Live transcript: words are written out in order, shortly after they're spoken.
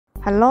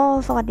ฮัลโหล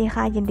สวัสดี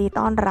ค่ะยินดี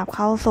ต้อนรับเ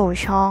ข้าสู่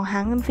ช่องหา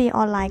เงินฟรีอ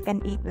อนไลน์กัน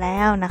อีกแล้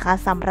วนะคะ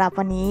สำหรับ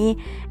วันนี้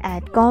แอ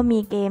ดก็มี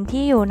เกม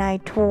ที่อยู่ใน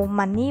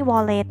truemoney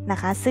wallet นะ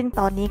คะซึ่ง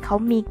ตอนนี้เขา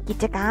มีกิ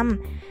จกรรม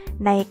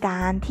ในก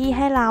ารที่ใ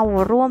ห้เรา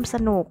ร่วมส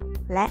นุก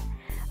และ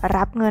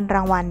รับเงินร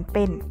างวัลเ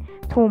ป็น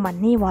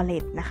truemoney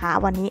wallet นะคะ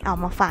วันนี้เอา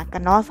มาฝากกั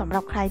นเนาะสำหรั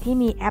บใครที่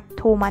มีแอป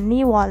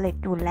truemoney wallet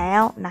อยู่แล้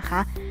วนะคะ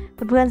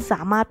เพื่อนๆส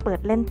ามารถเปิด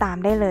เล่นตาม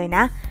ได้เลยน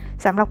ะ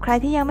สำหรับใคร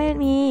ที่ยังไม่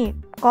มี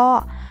ก็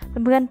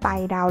เพื่อนๆไป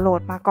ดาวน์โหล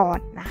ดมาก่อน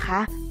นะคะ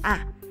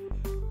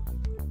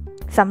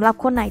สำหรับ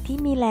คนไหนที่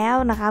มีแล้ว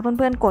นะคะเ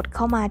พื่อนๆกดเ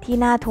ข้ามาที่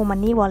หน้า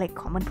truemoney wallet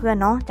ของเพื่อน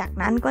ๆเนาะจาก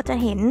นั้นก็จะ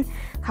เห็น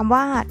คำ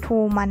ว่า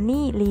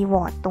truemoney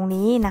reward ตรง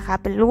นี้นะคะ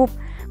เป็นรูป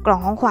กล่อง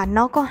ของขวัญเน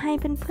าะก็ให้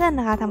เพื่อนๆ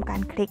นะคะทำกา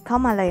รคลิกเข้า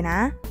มาเลยนะ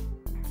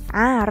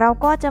เรา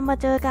ก็จะมา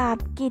เจอกับ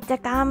กิจ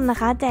กรรมนะ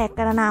คะแจกก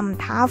ระหน่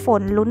ำท้าฝ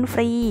นลุ้นฟ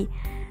รี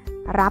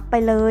รับไป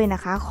เลยน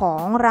ะคะขอ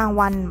งราง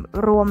วัล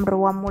ร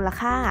วมมูล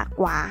ค่า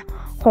กว่า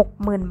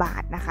 60,000 บา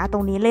ทนะคะตร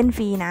งนี้เล่นฟ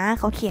รีนะ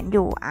เขาเขียนอ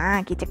ยู่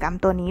กิจกรรม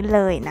ตัวนี้เล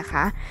ยนะค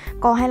ะ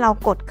ก็ให้เรา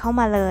กดเข้า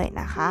มาเลย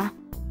นะคะ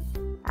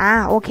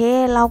โอเค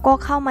เราก็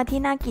เข้ามาที่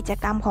หน้ากิจ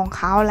กรรมของเ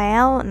ขาแล้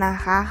วนะ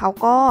คะเขา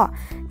ก็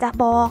จะ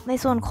บอกใน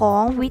ส่วนขอ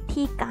งวิ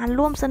ธีการ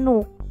ร่วมสนุ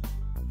ก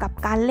กับ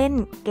การเล่น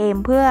เกม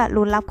เพื่อ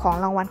ลุ้นรับของ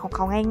รางวัลของเข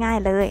าง่าย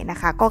ๆเลยนะ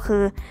คะก็คื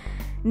อ 1.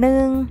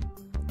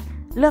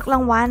 เลือกรา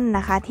งวัลน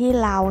ะคะที่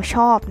เราช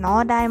อบเนาะ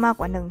ได้มาก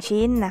กว่า1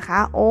ชิ้นนะคะ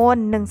โอน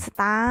1ส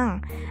ตางค์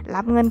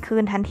รับเงินคื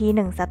นทันที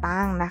1สตา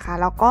งค์นะคะ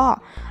แล้วก็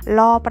ร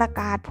อประ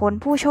กาศผล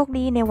ผู้โชค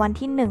ดีในวัน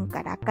ที่1ก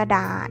รกฎ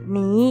าคม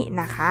นี้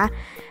นะคะ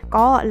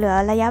ก็เหลือ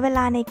ระยะเวล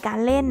าในการ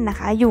เล่นนะ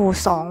คะอยู่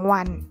2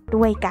วัน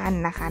ด้วยกัน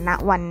นะคะณ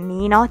วัน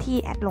นี้เนาะที่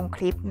แอดลงค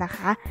ลิปนะค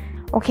ะ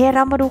โอเคเร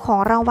ามาดูของ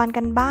รางวัล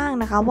กันบ้าง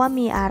นะคะว่า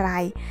มีอะไร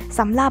ส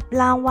ำหรับ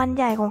รางวัล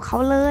ใหญ่ของเขา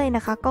เลยน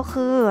ะคะก็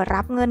คือ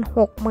รับเงิน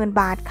 60,000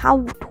 บาทเข้า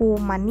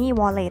truemoney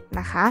wallet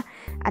นะคะ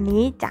อัน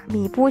นี้จะ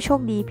มีผู้โชค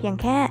ดีเพียง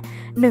แค่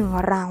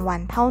1รางวัล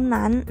เท่า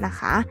นั้นนะ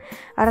คะ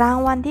ราง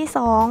วัลที่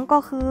2ก็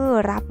คือ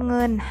รับเ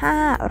งิน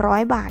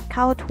500 บาทเ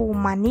ข้า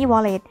truemoney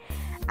wallet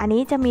อัน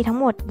นี้จะมีทั้ง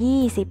หมด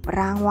20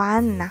รางวั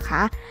ลนะค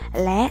ะ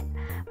และ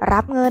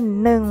รับเงิน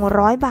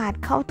100 บาท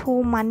เข้า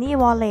truemoney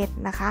wallet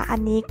นะคะอัน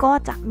นี้ก็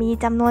จะมี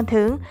จำนวน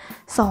ถึง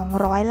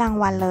200ราง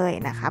วัลเลย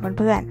นะคะ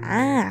เพื่อน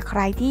ๆใค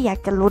รที่อยาก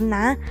จะลุ้นน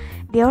ะ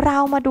เดี๋ยวเรา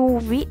มาดู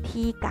วิ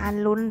ธีการ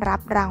ลุ้นรั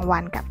บรางวั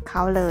ลกับเข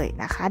าเลย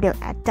นะคะเดี๋ยว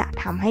แอดจะ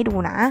ทำให้ดู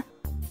นะ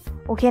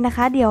โอเคนะค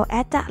ะเดี๋ยวแอ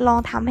ดจะลอง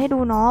ทำให้ดู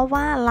เนาะ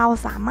ว่าเรา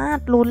สามารถ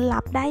ลุ้นรั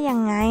บได้ยั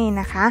งไง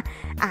นะคะ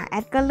แอ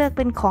ดก็เลือกเ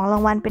ป็นของรา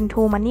งวัลเป็น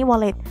truemoney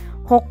wallet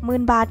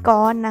 60,000 บาทก่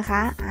อนนะค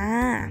ะ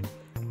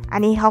อั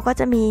นนี้เขาก็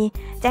จะมี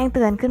แจ้งเ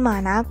ตือนขึ้นมา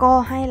นะก็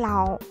ให้เรา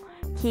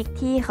คลิก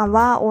ที่คำ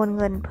ว่าโอน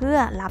เงินเพื่อ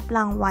รับร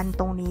างวัล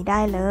ตรงนี้ได้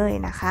เลย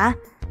นะคะ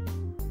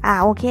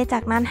โอเคจา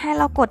กนั้นให้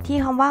เรากดที่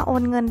คำว่าโอ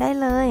นเงินได้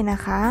เลยนะ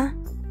คะ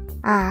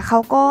เขา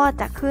ก็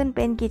จะขึ้นเ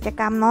ป็นกิจ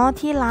กรรมเนาะ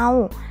ที่เรา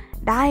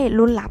ได้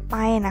ลุ้นรับไป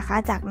นะคะ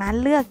จากนั้น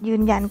เลือกยื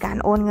นยันการ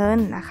โอนเงิน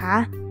นะคะ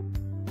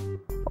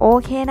โอ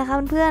เคนะคะ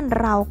เพื่อน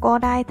ๆเราก็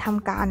ได้ท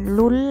ำการ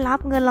ลุ้นรับ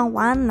เงินราง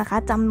วัลนะคะ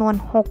จำนวน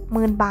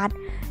 60,000 บาท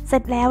เสร็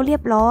จแล้วเรีย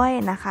บร้อย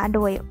นะคะโด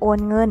ยโอน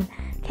เงิน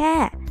แค่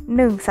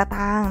1สต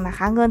างค์นะค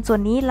ะเงินส่ว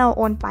นนี้เราโ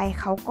อนไป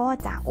เขาก็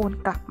จะโอน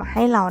กลับมาใ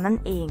ห้เรานั่น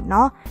เองเน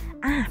าะ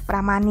ปร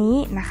ะมาณนี้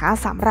นะคะ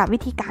สำหรับวิ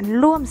ธีการ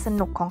ร่วมส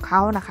นุกของเข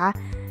านะคะ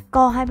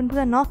ก็ให้เ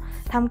พื่อนๆเนาะ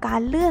ทำกา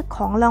รเลือกข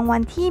องรางวั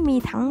ลที่มี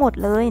ทั้งหมด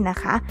เลยนะ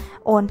คะ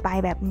โอนไป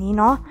แบบนี้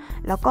เนาะ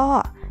แล้วก็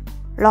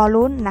รอ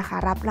ลุ้นนะคะ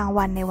รับราง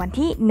วัลในวัน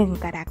ที่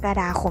1กรก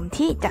ฎาคม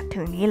ที่จะ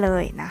ถึงนี้เล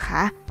ยนะค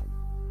ะ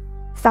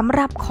สำห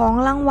รับของ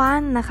รางวั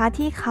ลนะคะ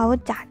ที่เขา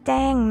จะแ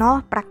จ้งเนาะ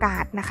ประกา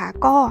ศนะคะ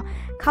ก็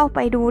เข้าไป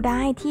ดูไ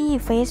ด้ที่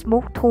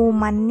Facebook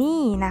truemoney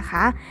นะค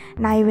ะ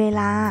ในเว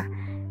ลา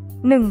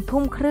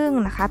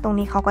19:30นะคะตรง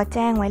นี้เขาก็แ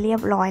จ้งไว้เรีย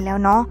บร้อยแล้ว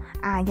เนาะ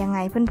ยังไง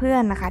เพื่อ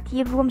นๆนะคะที่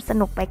ร่วมส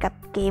นุกไปกับ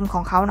เกมข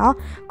องเขาเนาะ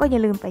ก็อย่า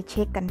ลืมไปเ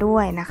ช็คกันด้ว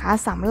ยนะคะ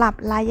สำหรับ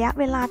ระยะ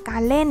เวลากา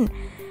รเล่น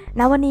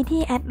ณวันนี้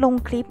ที่แอดลง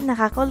คลิปนะ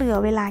คะก็เหลือ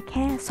เวลาแ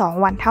ค่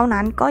2วันเท่า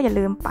นั้นก็อย่า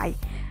ลืมไป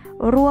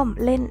ร่วม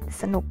เล่น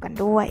สนุกกัน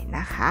ด้วย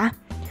นะคะ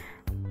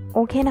โอ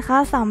เคนะคะ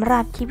สำหรั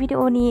บคลิปวิดีโ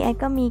อนี้แอด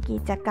ก็มีกิ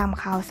จกรรม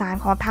ข่าวสาร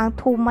ของทาง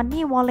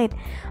truemoney wallet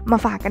มา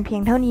ฝากกันเพีย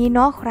งเท่านี้เน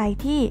าะใคร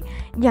ที่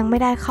ยังไม่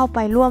ได้เข้าไป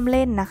ร่วมเ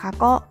ล่นนะคะ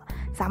ก็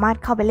สามารถ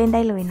เข้าไปเล่นไ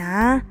ด้เลยนะ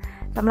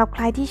สำหรับใค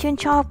รที่ชื่น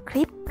ชอบค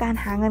ลิปการ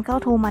หาเงินเข้า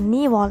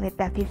truemoney wallet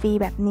แบบฟรี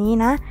ๆแบบนี้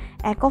นะ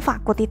แอดก็ฝาก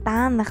กดติดต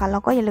ามนะคะแล้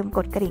วก็อย่าลืมก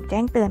ดกระดิ่งแจ้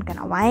งเตือนกัน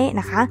เอาไว้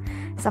นะคะ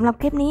สำหรับ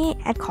คลิปนี้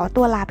แอดขอ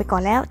ตัวลาไปก่อ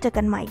นแล้วเจอ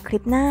กันใหม่คลิ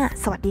ปหน้า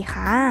สวัสดี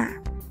ค่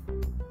ะ